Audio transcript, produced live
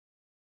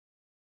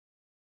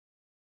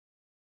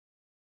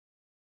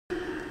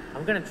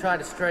I'm going to try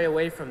to stray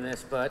away from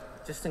this,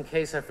 but just in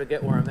case I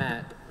forget where I'm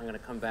at, I'm going to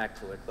come back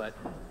to it. But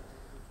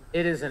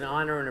it is an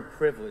honor and a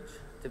privilege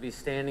to be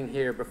standing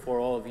here before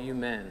all of you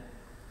men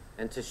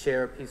and to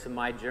share a piece of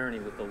my journey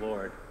with the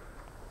Lord.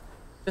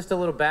 Just a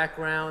little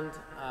background.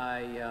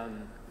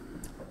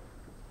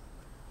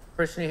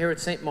 Christian here at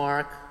St.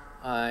 Mark.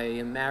 I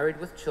am married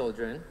with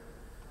children.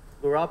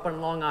 Grew up on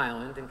Long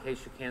Island, in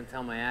case you can't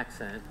tell my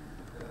accent.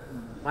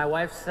 My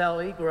wife,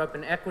 Sally, grew up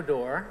in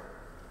Ecuador.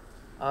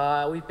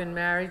 We've been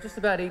married just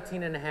about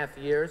 18 and a half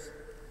years,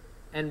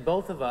 and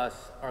both of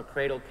us are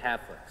cradle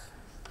Catholics.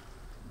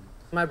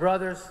 My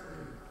brothers,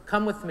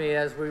 come with me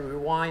as we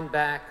rewind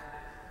back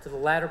to the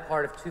latter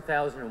part of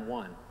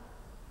 2001.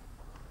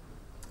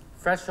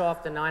 Fresh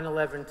off the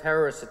 9/11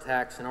 terrorist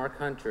attacks in our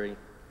country,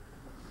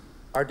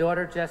 our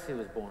daughter Jessie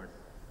was born,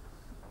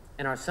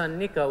 and our son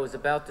Nico was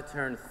about to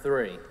turn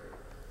 3.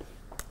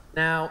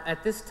 Now,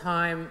 at this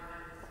time,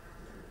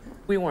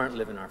 we weren't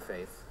living our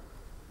faith.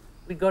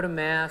 We'd go to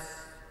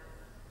Mass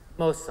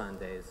most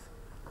Sundays,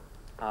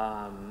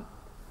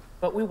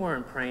 but we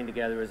weren't praying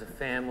together as a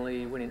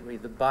family. We didn't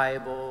read the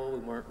Bible. We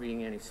weren't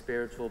reading any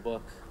spiritual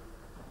books.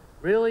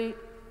 Really,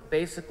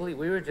 basically,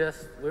 we were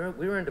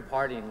into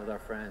partying with our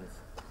friends,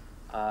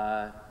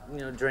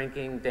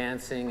 drinking,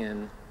 dancing,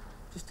 and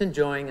just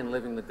enjoying and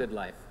living the good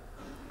life.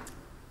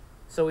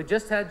 So we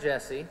just had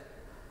Jessie,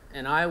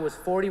 and I was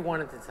 41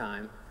 at the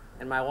time,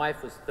 and my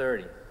wife was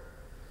 30.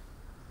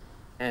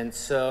 And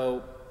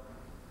so,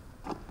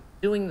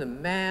 doing the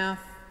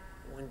math,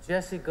 when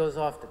Jessie goes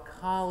off to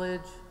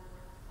college,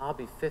 I'll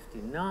be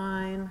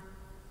 59,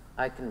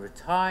 I can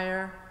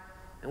retire,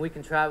 and we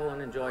can travel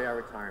and enjoy our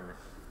retirement.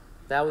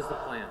 That was the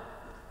plan.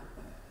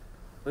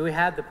 We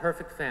had the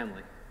perfect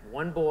family,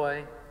 1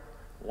 boy,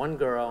 1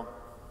 girl,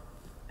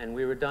 and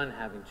we were done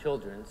having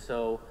children.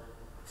 So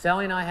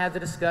Sally and I had the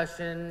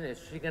discussion, is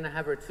she gonna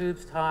have her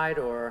tubes tied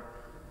or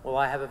will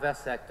I have a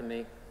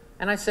vasectomy?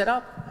 And I said,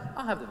 I'll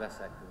have the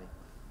vasectomy.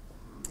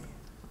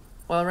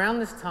 Well, around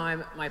this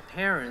time, my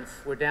parents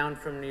were down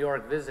from New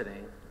York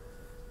visiting,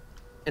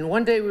 and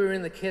one day we were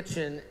in the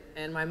kitchen,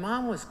 and my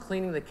mom was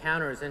cleaning the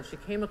counters, and she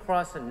came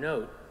across a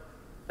note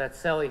that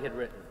Sally had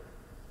written.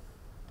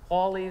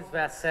 Paulie's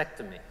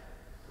vasectomy.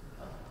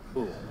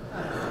 Ooh.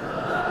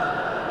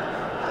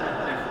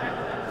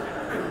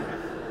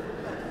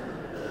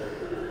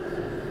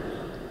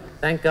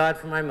 Thank God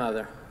for my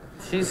mother.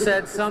 She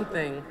said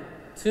something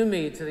to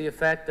me to the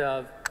effect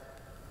of,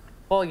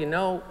 Paul, you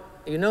know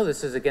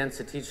this is against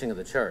the teaching of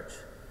the church.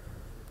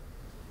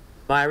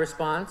 My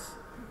response,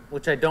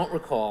 which I don't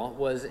recall,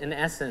 was in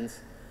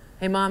essence,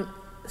 hey Mom,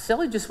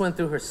 Sally just went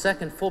through her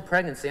 2nd full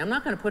pregnancy. I'm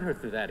not going to put her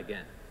through that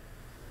again.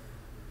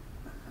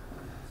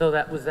 So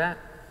that was that.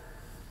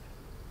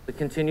 We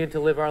continued to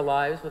live our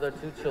lives with our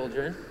 2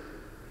 children,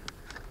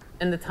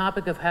 and the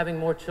topic of having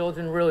more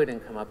children really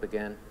didn't come up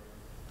again.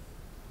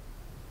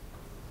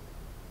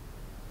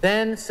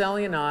 Then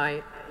Sally and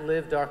I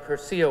lived our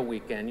Curcio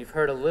weekend. You've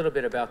heard a little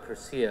bit about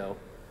Curcio.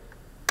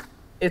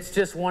 It's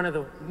just one of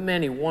the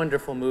many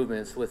wonderful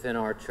movements within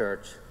our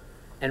church.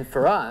 And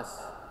for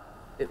us,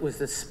 it was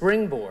the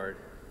springboard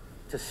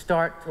to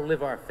start to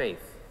live our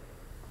faith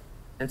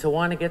and to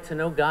want to get to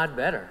know God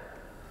better.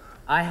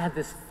 I had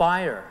this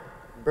fire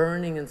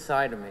burning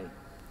inside of me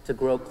to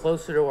grow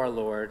closer to our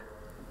Lord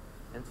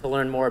and to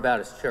learn more about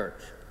His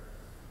church.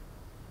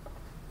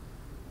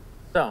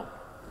 So,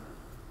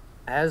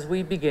 as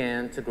we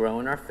began to grow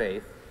in our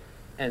faith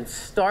and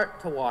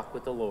start to walk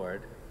with the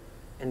Lord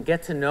and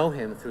get to know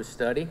Him through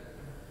study,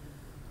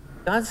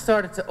 God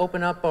started to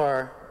open up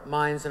our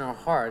minds and our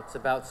hearts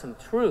about some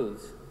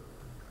truths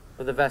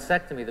for the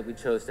vasectomy that we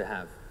chose to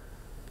have.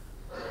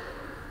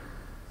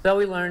 So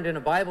we learned in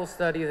a Bible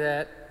study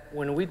that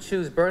when we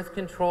choose birth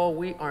control,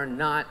 we are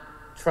not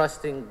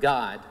trusting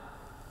God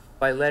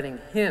by letting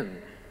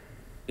Him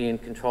be in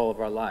control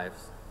of our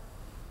lives.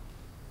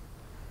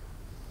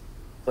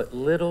 But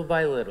little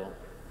by little,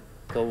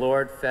 the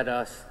Lord fed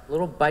us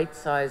little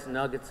bite-sized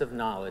nuggets of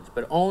knowledge,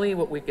 but only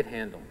what we could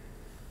handle.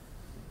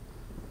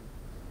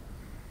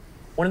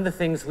 One of the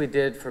things we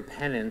did for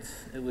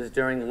penance, it was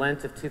during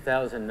Lent of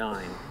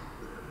 2009,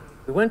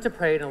 we went to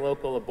pray in a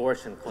local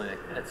abortion clinic.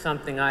 That's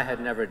something I had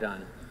never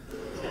done.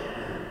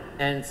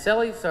 And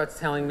Sally starts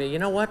telling me, you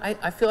know what,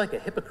 I feel like a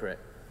hypocrite.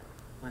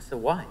 I said,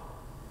 why?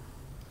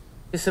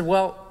 He said,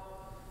 well,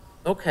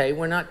 okay,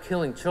 we're not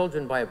killing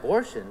children by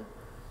abortion,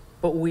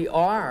 but we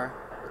are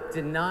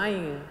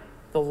denying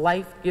the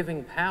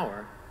life-giving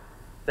power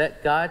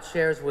that God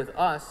shares with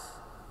us,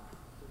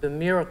 the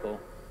miracle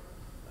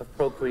of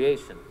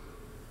procreation,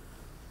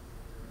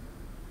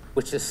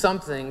 which is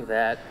something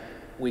that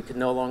we could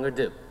no longer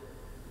do.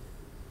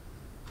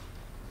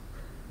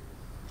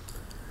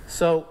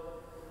 So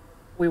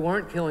we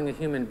weren't killing a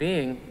human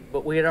being,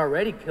 but we had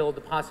already killed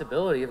the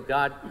possibility of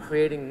God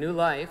creating new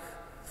life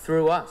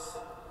through us.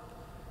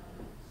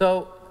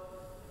 So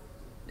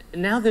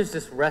now there's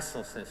this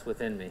restlessness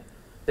within me.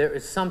 There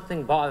is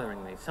something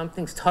bothering me.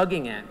 Something's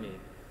tugging at me.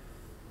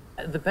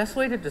 The best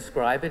way to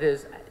describe it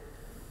is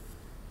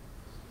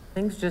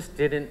things just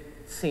didn't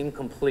seem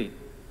complete.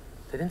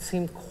 They didn't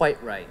seem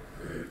quite right.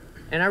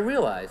 And I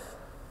realized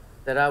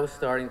that I was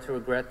starting to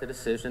regret the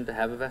decision to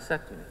have a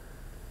vasectomy.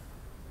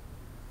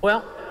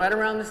 Well, right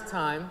around this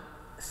time,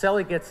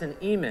 Sally gets an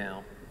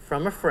email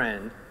from a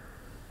friend,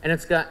 and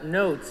it's got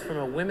notes from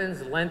a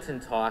women's Lenten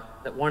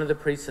talk that one of the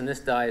priests in this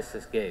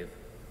diocese gave.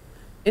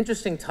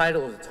 Interesting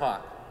title of the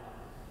talk,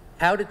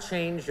 How to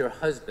Change Your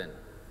Husband.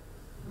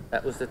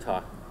 That was the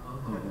talk.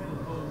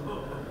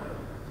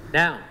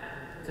 Now,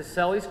 to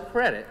Sally's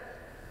credit,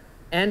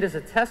 and as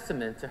a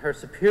testament to her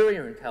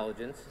superior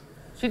intelligence,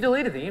 she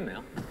deleted the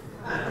email.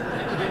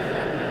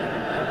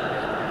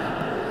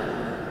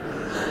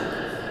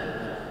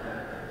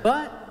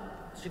 But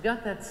she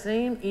got that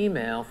same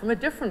email from a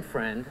different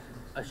friend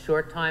a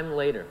short time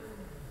later,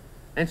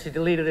 and she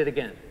deleted it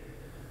again.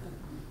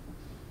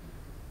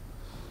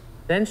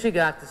 Then she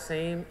got the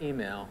same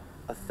email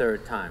a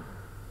third time.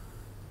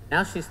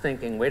 Now she's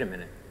thinking, wait a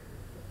minute,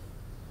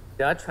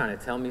 God trying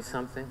to tell me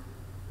something?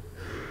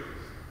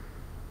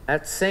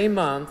 That same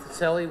month,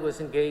 Sally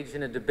was engaged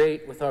in a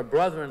debate with our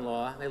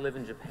brother-in-law, they live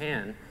in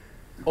Japan,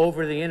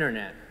 over the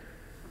internet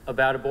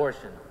about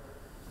abortion.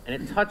 And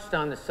it touched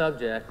on the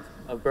subject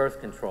of birth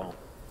control.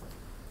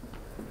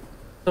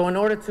 So in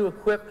order to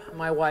equip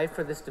my wife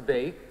for this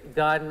debate,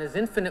 God in his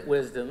infinite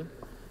wisdom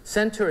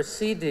sent her a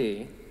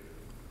CD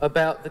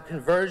about the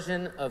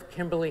conversion of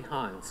Kimberly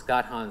Hahn,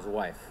 Scott Hahn's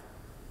wife.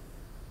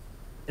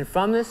 And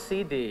from this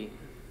CD,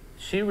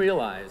 she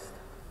realized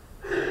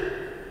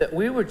that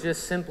we were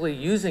just simply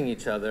using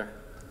each other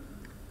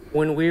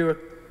when we were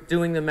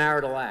doing the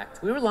marital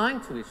act. We were lying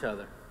to each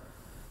other.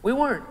 We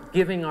weren't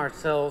giving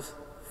ourselves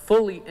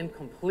fully and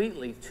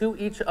completely to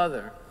each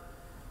other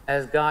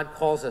as God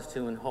calls us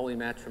to in holy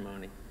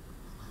matrimony.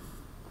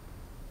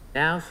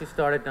 Now she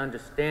started to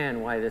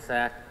understand why this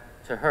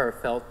act to her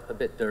felt a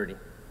bit dirty.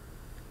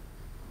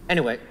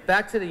 Anyway,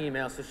 back to the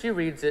email. So she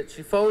reads it.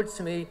 She forwards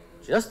to me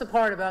just the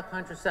part about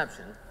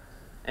contraception,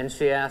 and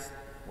she asked,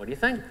 what do you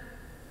think?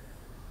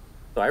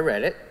 So I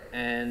read it,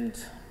 and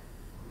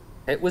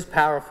it was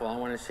powerful. I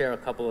want to share a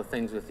couple of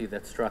things with you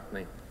that struck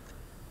me.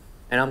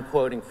 And I'm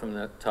quoting from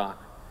the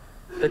talk.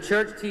 The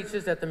church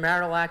teaches that the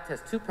marital act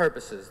has two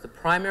purposes. The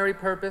primary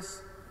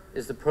purpose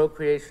is the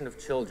procreation of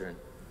children.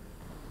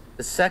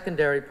 The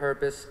secondary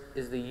purpose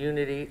is the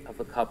unity of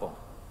a couple.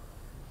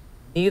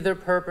 Neither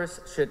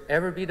purpose should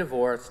ever be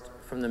divorced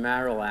from the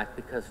marital act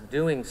because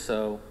doing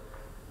so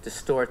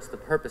distorts the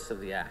purpose of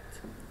the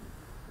act.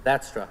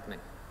 That struck me.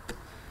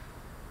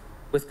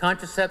 With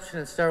contraception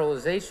and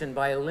sterilization,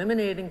 by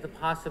eliminating the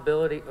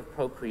possibility of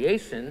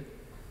procreation,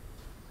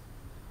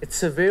 it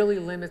severely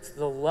limits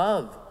the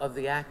love of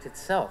the act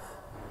itself.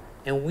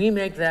 And we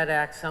make that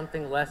act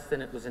something less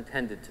than it was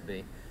intended to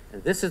be.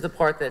 And this is the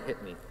part that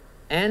hit me.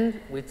 And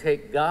we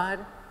take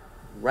God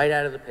right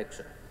out of the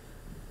picture.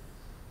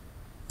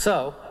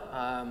 So,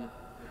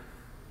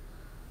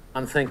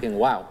 I'm thinking,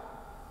 wow,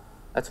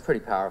 that's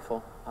pretty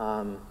powerful.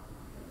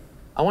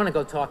 I want to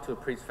go talk to a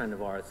priest friend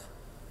of ours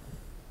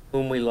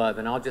whom we love,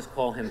 and I'll just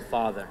call him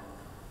Father.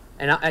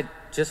 And I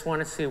just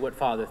want to see what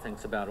Father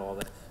thinks about all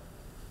this.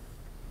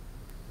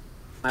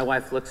 My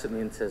wife looks at me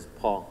and says,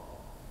 Paul,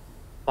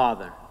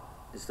 Father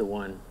is the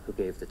one who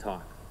gave the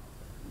talk.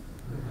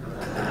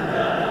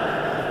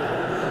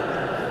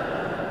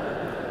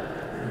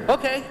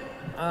 Okay,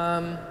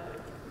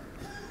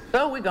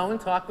 so we go and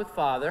talk with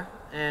Father,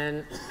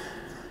 and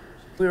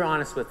we were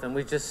honest with him.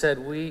 We just said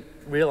we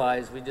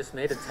realized we just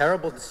made a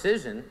terrible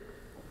decision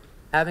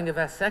having a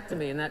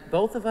vasectomy, and that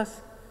both of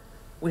us,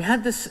 we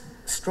had this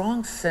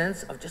strong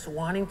sense of just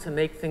wanting to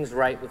make things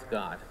right with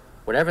God,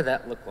 whatever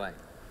that looked like.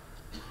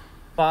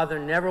 Father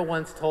never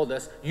once told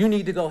us, you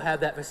need to go have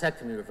that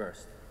vasectomy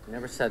reversed. He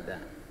never said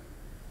that.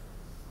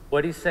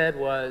 What he said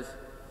was,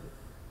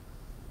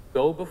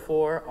 go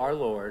before our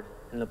Lord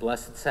in the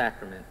Blessed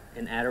Sacrament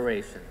in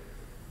adoration.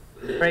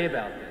 Pray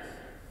about this.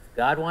 If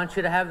God wants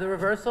you to have the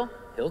reversal,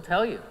 he'll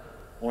tell you,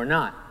 or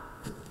not.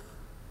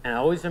 And I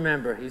always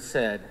remember he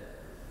said,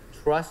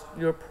 trust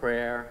your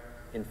prayer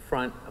in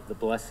front of the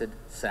Blessed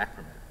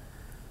Sacrament.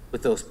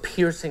 With those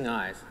piercing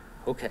eyes.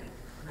 Okay.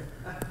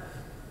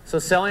 So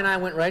Sally and I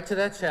went right to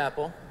that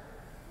chapel,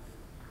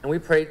 and we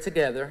prayed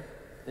together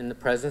in the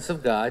presence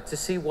of God to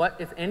see what,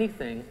 if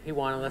anything, he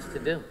wanted us to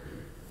do.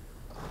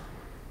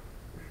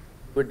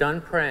 We're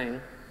done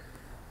praying.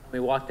 We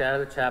walked out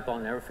of the chapel, I'll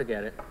never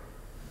forget it.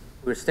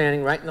 We were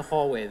standing right in the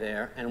hallway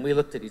there, and we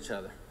looked at each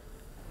other.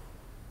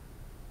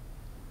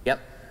 Yep,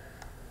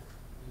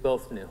 we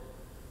both knew,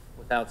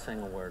 without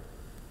saying a word.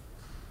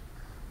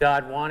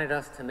 God wanted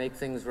us to make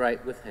things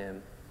right with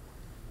him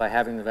by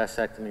having the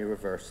vasectomy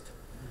reversed.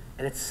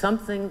 And it's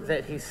something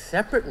that he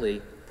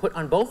separately put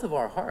on both of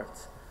our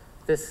hearts,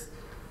 this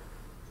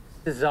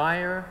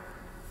desire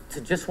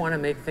to just want to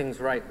make things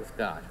right with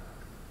God.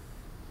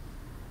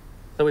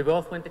 So we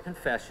both went to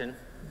confession.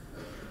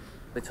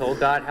 We told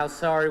God how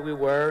sorry we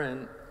were,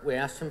 and we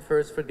asked him for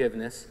his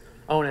forgiveness.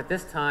 Oh, and at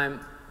this time,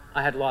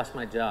 I had lost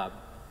my job,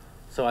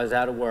 so I was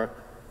out of work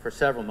for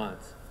several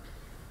months.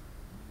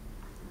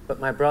 But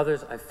my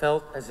brothers, I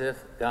felt as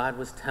if God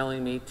was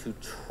telling me to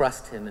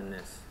trust him in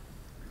this.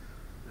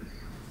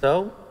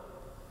 So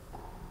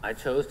I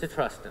chose to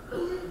trust him,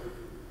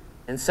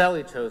 and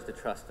Sally chose to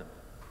trust him.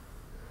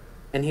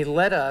 And he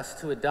led us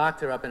to a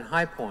doctor up in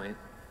High Point.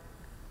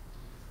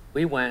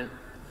 We went,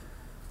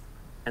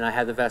 and I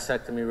had the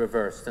vasectomy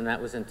reversed, and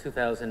that was in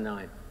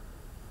 2009.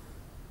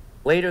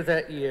 Later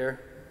that year,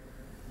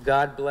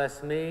 God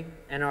blessed me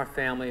and our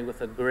family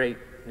with a great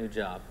new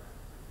job.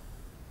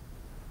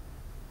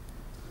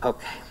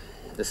 Okay,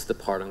 this is the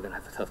part I'm going to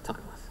have a tough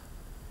time with.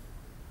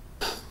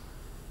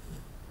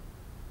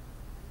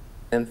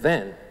 And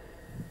then,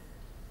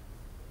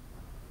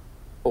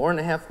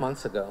 4.5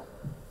 months ago,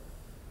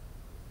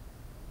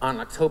 on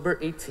October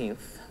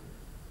 18th,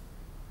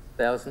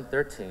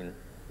 2013,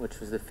 which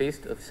was the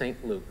feast of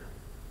St. Luke,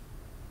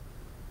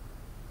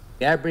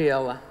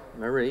 Gabriella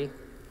Marie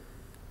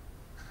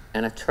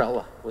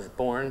Anatrella was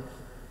born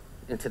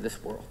into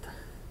this world.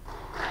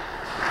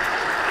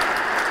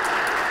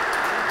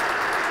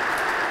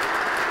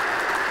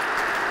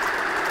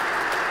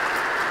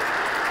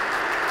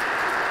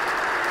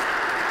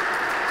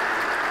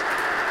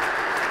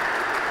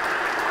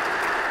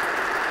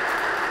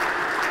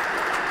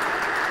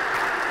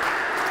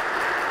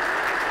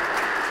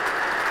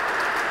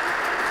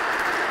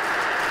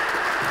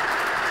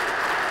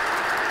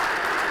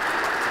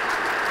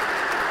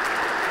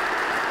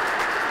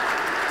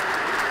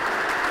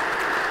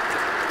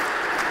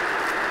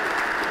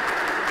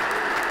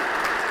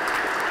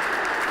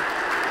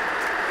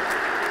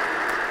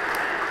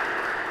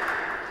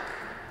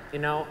 You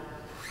know,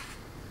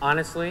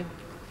 honestly,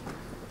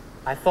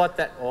 I thought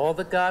that all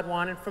that God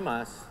wanted from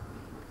us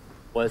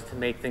was to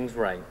make things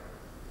right.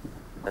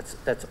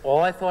 That's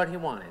all I thought he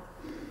wanted.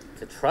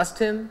 To trust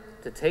him,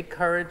 to take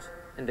courage,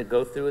 and to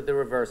go through with the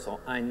reversal.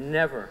 I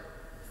never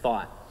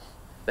thought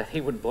that he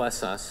would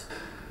bless us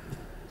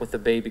with a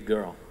baby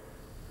girl.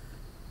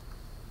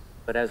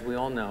 But as we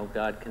all know,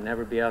 God can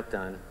never be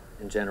outdone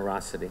in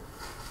generosity.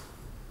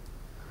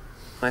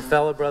 My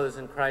fellow brothers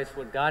in Christ,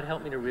 what God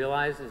helped me to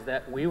realize is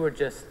that we were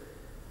just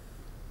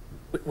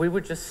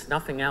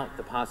snuffing out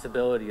the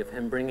possibility of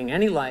him bringing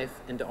any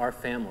life into our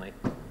family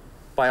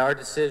by our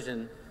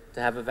decision to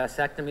have a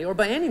vasectomy or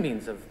by any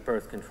means of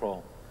birth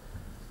control.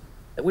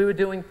 That we were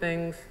doing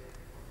things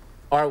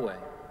our way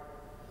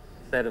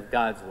instead of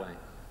God's way.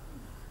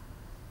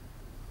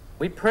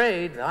 We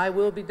prayed, thy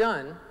will be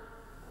done,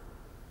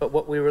 but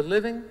what we were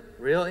living,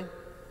 really,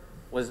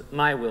 was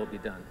my will be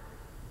done.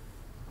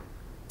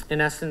 In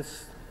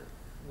essence,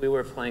 we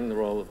were playing the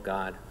role of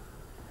God.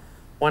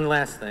 One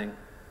last thing.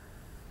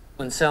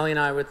 When Sally and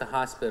I were at the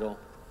hospital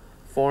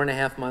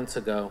 4.5 months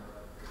ago,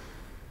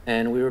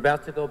 and we were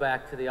about to go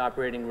back to the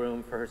operating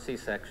room for her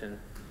C-section,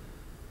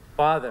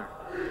 Father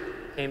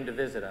came to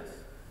visit us.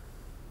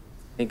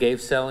 He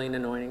gave Sally an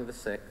anointing of the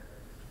sick,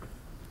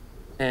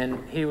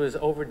 and he was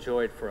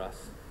overjoyed for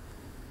us.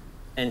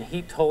 And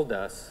he told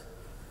us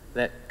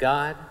that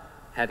God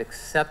had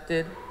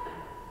accepted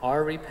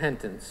our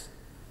repentance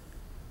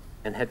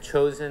and had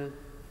chosen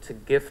to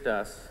gift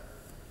us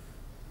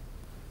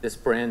this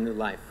brand new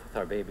life with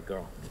our baby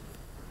girl.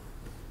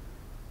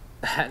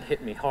 That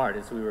hit me hard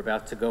as we were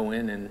about to go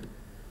in and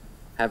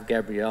have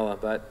Gabriella,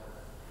 but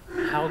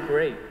how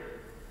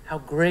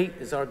great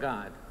is our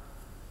God.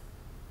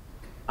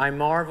 I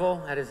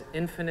marvel at his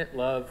infinite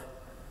love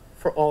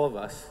for all of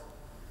us,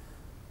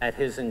 at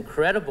his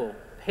incredible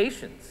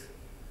patience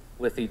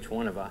with each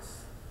one of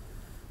us,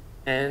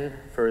 and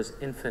for his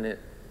infinite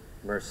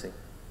mercy.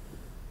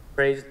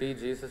 Praise be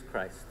Jesus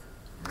Christ.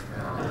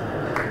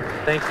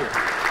 Thank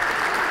you.